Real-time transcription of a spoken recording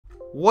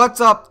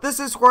What's up? This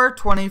is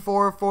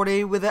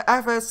Square2440 with the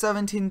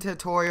FS17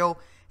 tutorial,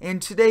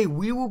 and today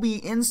we will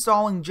be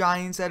installing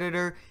Giants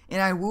Editor,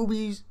 and I will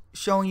be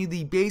showing you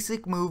the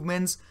basic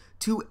movements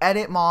to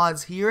edit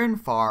mods here in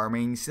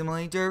Farming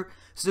Simulator.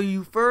 So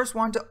you first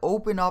want to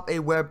open up a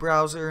web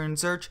browser and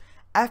search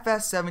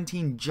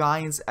FS17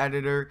 Giants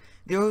Editor.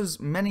 There's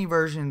many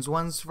versions,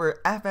 one's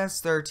for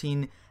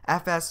FS13,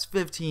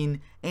 FS15,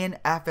 and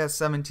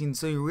FS17,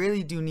 so you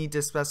really do need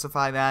to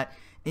specify that.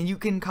 And you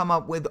can come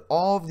up with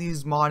all of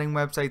these modding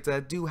websites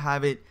that do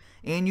have it,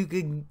 and you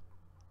can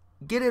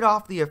get it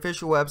off the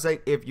official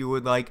website if you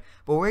would like.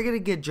 But we're going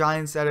to get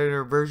Giants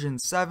Editor version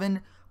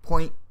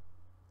 7.0.5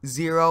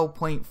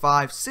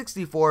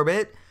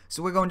 64-bit.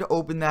 So we're going to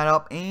open that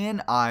up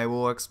and I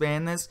will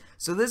expand this.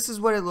 So this is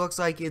what it looks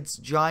like. It's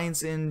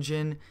Giants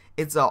Engine.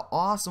 It's an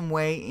awesome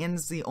way, and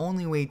it's the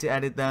only way to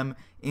edit them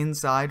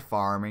inside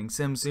Farming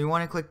Sim. So you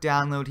want to click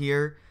download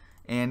here,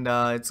 and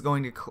it's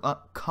going to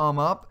come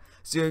up.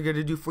 So you're going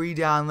to do free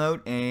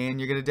download,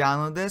 and you're going to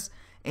download this,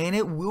 and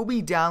it will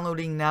be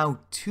downloading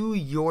now to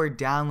your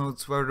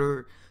downloads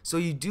folder. So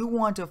you do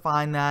want to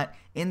find that,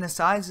 and the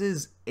size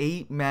is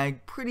 8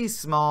 meg, pretty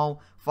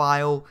small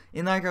file.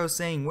 And like I was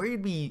saying, we're going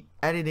to be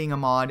editing a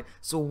mod.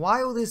 So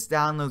while this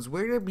downloads,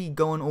 we're going to be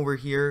going over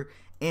here,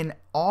 and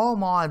all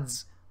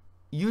mods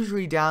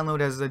usually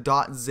download as a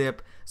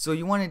 .zip. So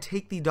you want to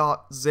take the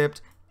 .zipped,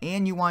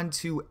 and you want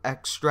to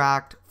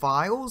extract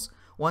files.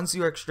 Once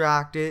you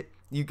extract it,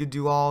 you could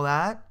do all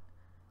that.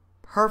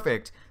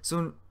 Perfect.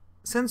 So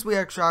since we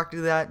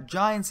extracted that,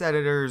 Giants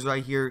Editor is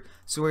right here.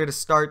 So we're going to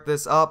start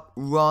this up,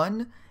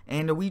 run,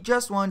 and we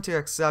just want to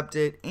accept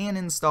it and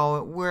install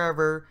it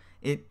wherever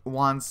it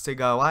wants to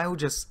go. I will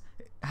just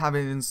have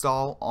it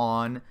install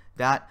on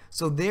that.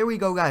 So there we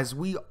go, guys.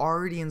 We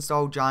already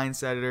installed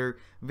Giants Editor.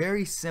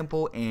 Very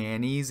simple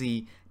and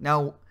easy.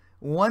 Now,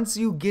 once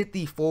you get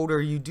the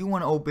folder, you do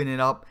want to open it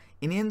up,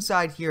 and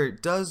inside here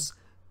it does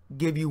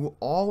give you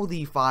all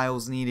the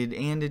files needed,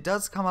 and it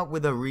does come up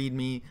with a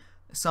readme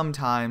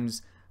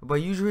sometimes,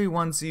 but usually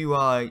once you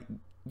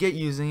get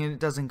using it, it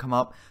doesn't come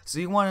up. So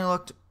you want to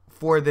look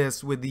for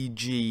this with the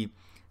G.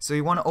 So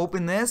you want to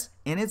open this,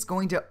 and it's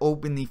going to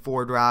open the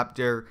Ford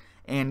Raptor,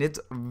 and it's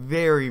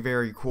very,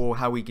 very cool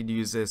how we could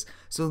use this.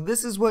 So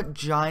this is what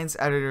Giants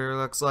Editor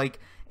looks like,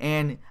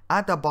 and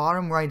at the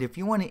bottom right, if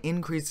you want to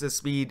increase the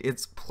speed,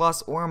 it's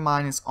plus or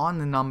minus on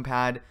the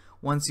numpad.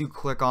 Once you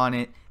click on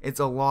it,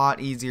 it's a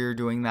lot easier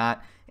doing that.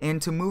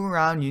 And to move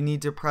around, you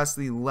need to press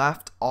the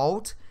left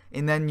alt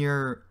and then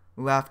your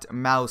left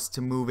mouse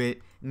to move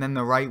it, and then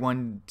the right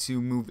one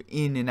to move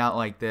in and out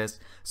like this.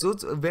 So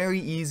it's very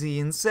easy.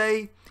 And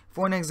say,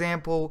 for an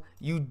example,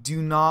 you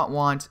do not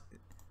want,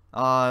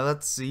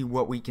 let's see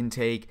what we can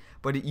take,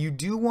 but you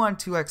do want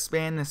to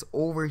expand this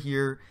over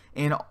here,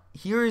 and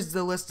here is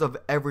the list of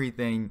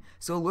everything.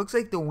 So it looks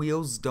like the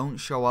wheels don't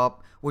show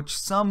up, which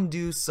some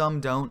do, some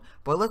don't,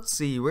 but let's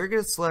see. We're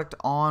going to select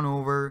on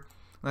over.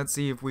 Let's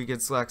see if we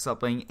could select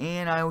something,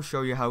 and I will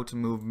show you how to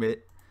move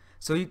it.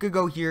 So you could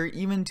go here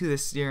even to the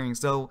steering.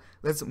 So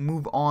let's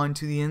move on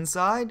to the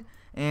inside,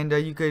 and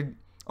you could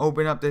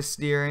open up the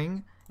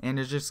steering and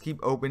just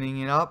keep opening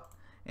it up.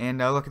 And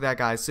look at that,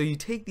 guys. So you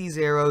take these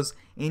arrows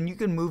and you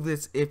can move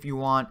this if you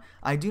want.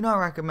 I do not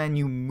recommend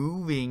you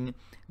moving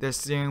the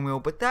steering wheel,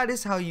 but that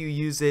is how you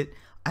use it.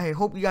 I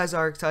hope you guys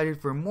are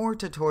excited for more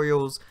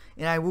tutorials,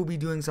 and I will be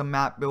doing some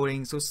map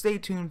building, so stay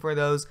tuned for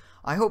those.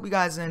 I hope you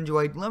guys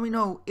enjoyed. Let me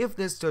know if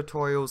this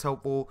tutorial is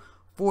helpful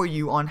for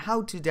you on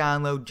how to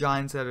download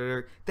Giants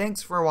Editor.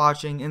 Thanks for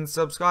watching, and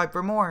subscribe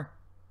for more.